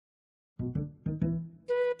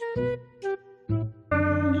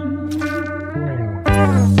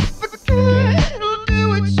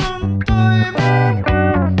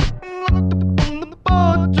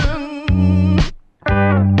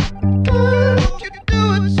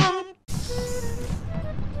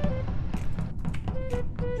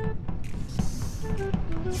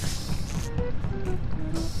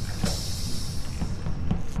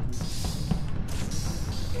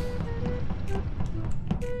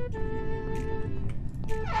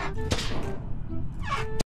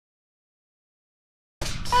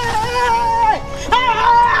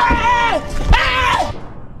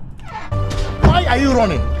Why are you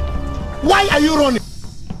running? Why are you running?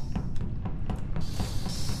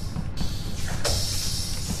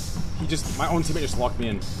 My own teammate just locked me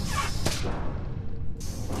in.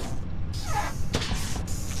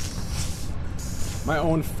 My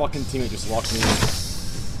own fucking teammate just locked me in.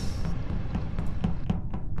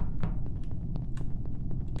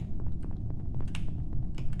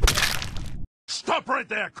 Stop right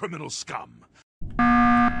there, criminal scum!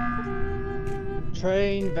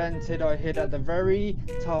 Train vented. I hid at the very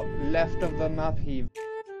top left of the map heap.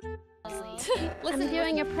 I'm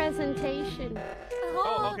doing a presentation.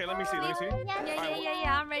 Oh, okay, let me see.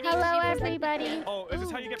 Yeah, I'm ready. Hello, everybody. Oh, is this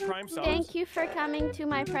how you get prime subs? Thank you for coming to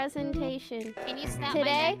my presentation. Can you snap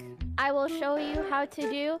Today, my neck? I will show you how to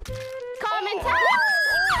do commentary.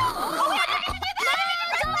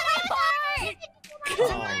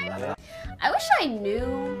 I wish I knew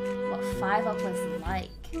what 5-up was like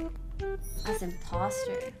as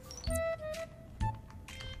imposter.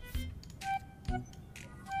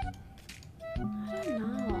 I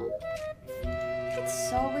don't know. It's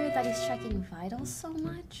so weird that he's checking vitals so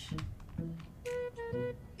much.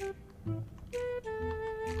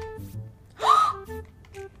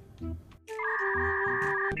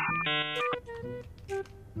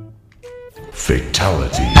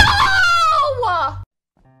 Fatality. No!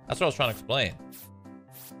 That's what I was trying to explain.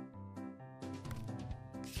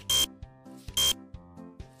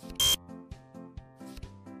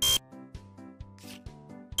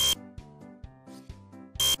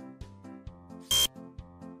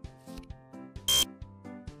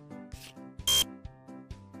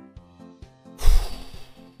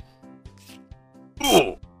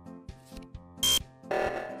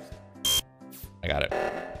 I got it.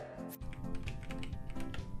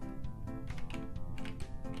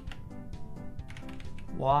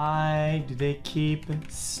 Why do they keep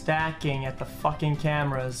stacking at the fucking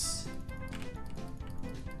cameras?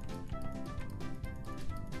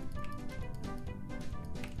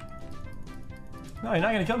 No, you're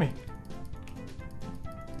not gonna kill me.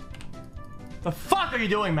 The fuck are you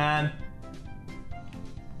doing, man?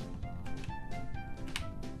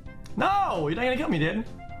 No, you're not gonna kill me, dude.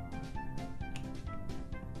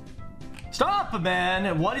 Stop,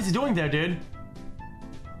 man. What is he doing there, dude?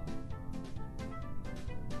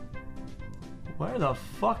 Where the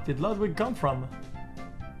fuck did Ludwig come from?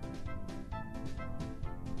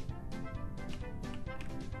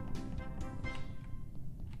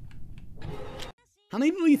 How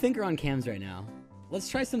many people you think are on cams right now? Let's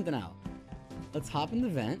try something out. Let's hop in the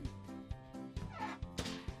vent.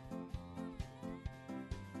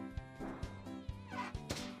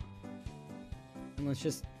 And let's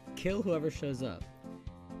just kill whoever shows up.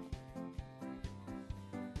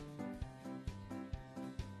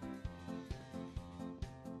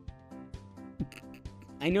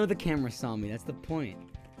 I know the camera saw me, that's the point.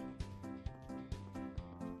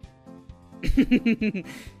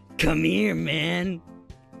 Come here, man.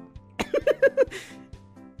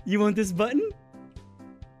 You want this button?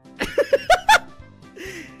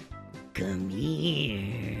 Come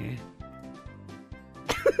here.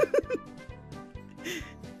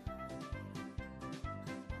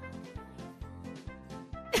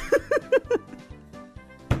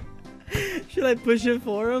 Should I push it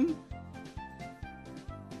for him?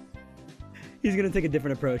 He's gonna take a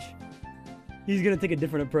different approach. He's gonna take a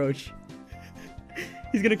different approach.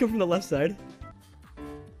 He's gonna come from the left side.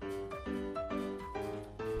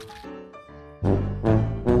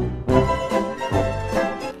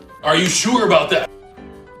 Are you sure about that?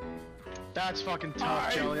 That's fucking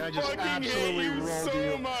tough, Jelly. I just absolutely rolled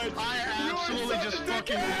you. I absolutely just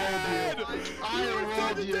fucking rolled you. I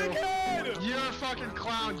rolled you. You're a fucking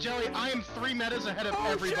clown. Jelly, I am 3 metas ahead of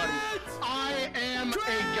everybody. I am a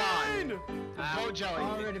god. Vote Jelly.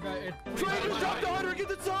 Already voted. Drop the 100, get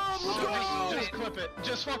the top, let's go! Just clip it.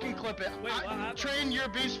 Just fucking clip it. Train your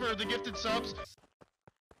beast for the gifted subs.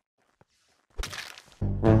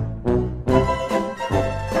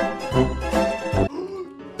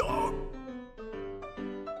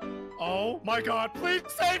 my god, please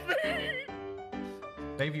save me!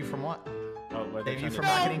 Save you from what? Oh, Save you from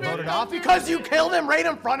not getting voted off? Because you killed him right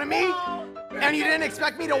in front of me? And you didn't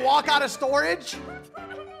expect me to walk out of storage?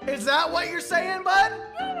 Is that what you're saying, bud?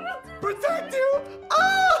 Protect you!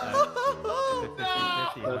 Oh!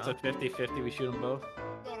 So it's a 50-50, we shoot them both?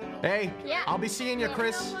 Hey, Yeah. I'll be seeing you,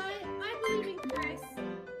 Chris. I'm leaving, Chris.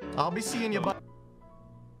 I'll be seeing you, bud.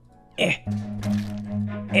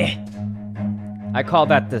 I call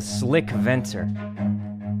that the slick venter.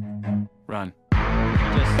 Run.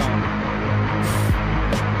 Just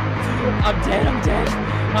I'm dead, I'm dead,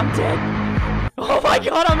 I'm dead. Oh my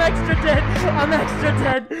god, I'm extra dead. I'm extra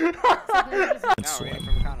dead.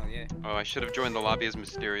 Oh, I should have joined the lobby as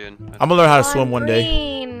Mysterian. I'm gonna learn how to swim one day.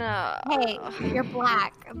 Green. Hey, you're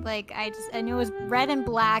black. Like, I knew it was red and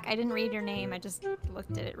black. I didn't read your name. I just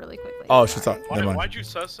looked at it really quickly. Oh, she's talking. Why'd you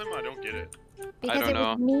sus him? I don't get it. Because I don't it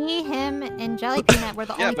was know. me, him, and Jelly Peanut were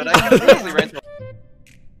the Yeah, only but people I in the completely room. ran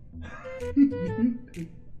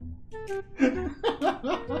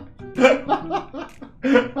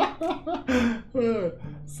to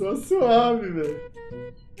So suave, velho.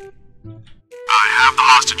 I have the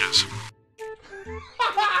hostages.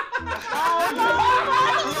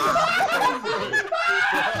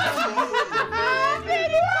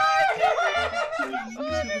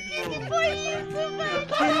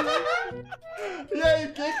 E aí,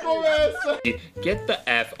 quem começa? Get the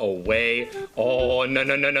F away. Oh, no,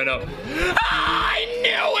 no, no, no, no. I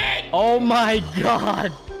knew it! Oh my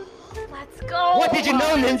god. Let's go. What did you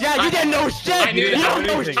know, Ninja? You didn't know shit! I knew that. You don't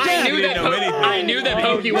know shit! I knew that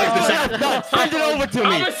Pokey was the second. Send it over to me!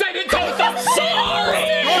 I'm gonna send it to us! I'm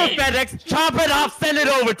sorry! Go to FedEx, chop it off, send it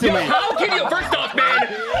over to me! How can you? First off, man!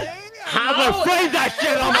 I'm gonna frame that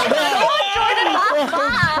shit on my wall!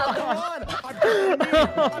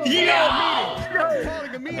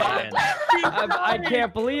 I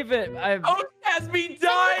can't believe it! Has me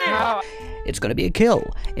dying! It's gonna be a kill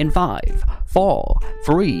in 5, 4,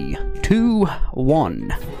 3, 2,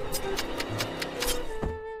 1.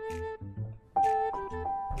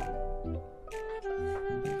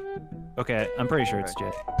 Okay, I'm pretty sure it's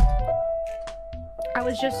Jet. I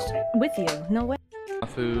was just with you. No way.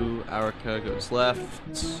 Afu, Arika goes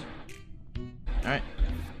left. Alright.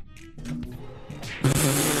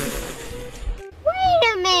 Wait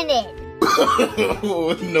a minute.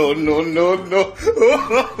 No, no, no, no.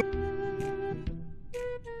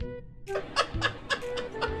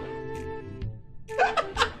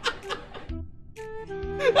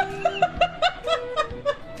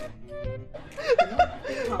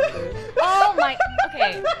 Oh my.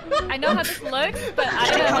 Okay. I know how this looks, but I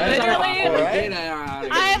am literally.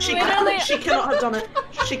 She cannot have done it.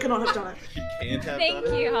 She cannot have done it. Thank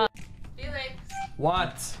you, huh?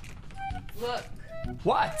 What? Look.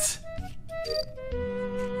 What?